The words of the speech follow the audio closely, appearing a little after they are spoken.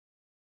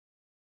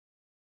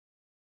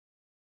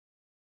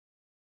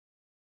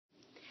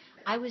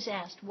I was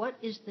asked, what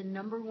is the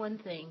number one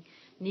thing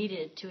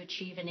needed to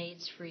achieve an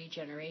AIDS-free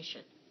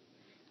generation?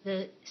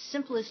 The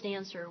simplest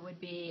answer would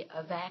be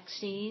a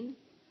vaccine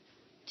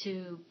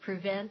to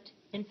prevent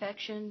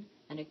infection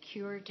and a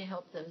cure to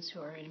help those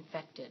who are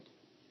infected.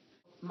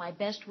 My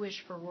best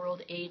wish for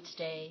World AIDS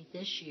Day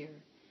this year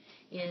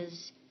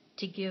is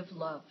to give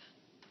love.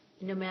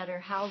 No matter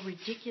how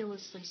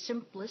ridiculously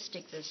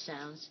simplistic this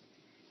sounds,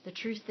 the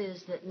truth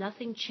is that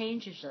nothing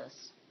changes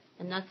us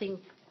and nothing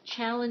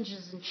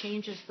challenges and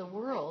changes the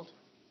world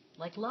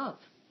like love.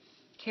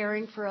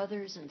 Caring for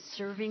others and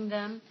serving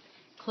them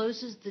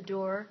closes the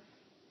door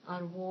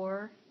on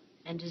war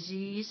and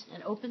disease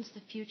and opens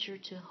the future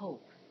to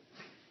hope.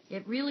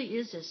 It really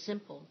is as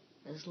simple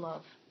as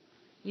love,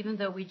 even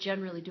though we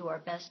generally do our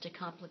best to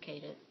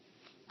complicate it.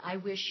 I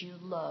wish you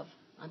love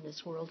on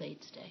this World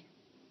AIDS Day.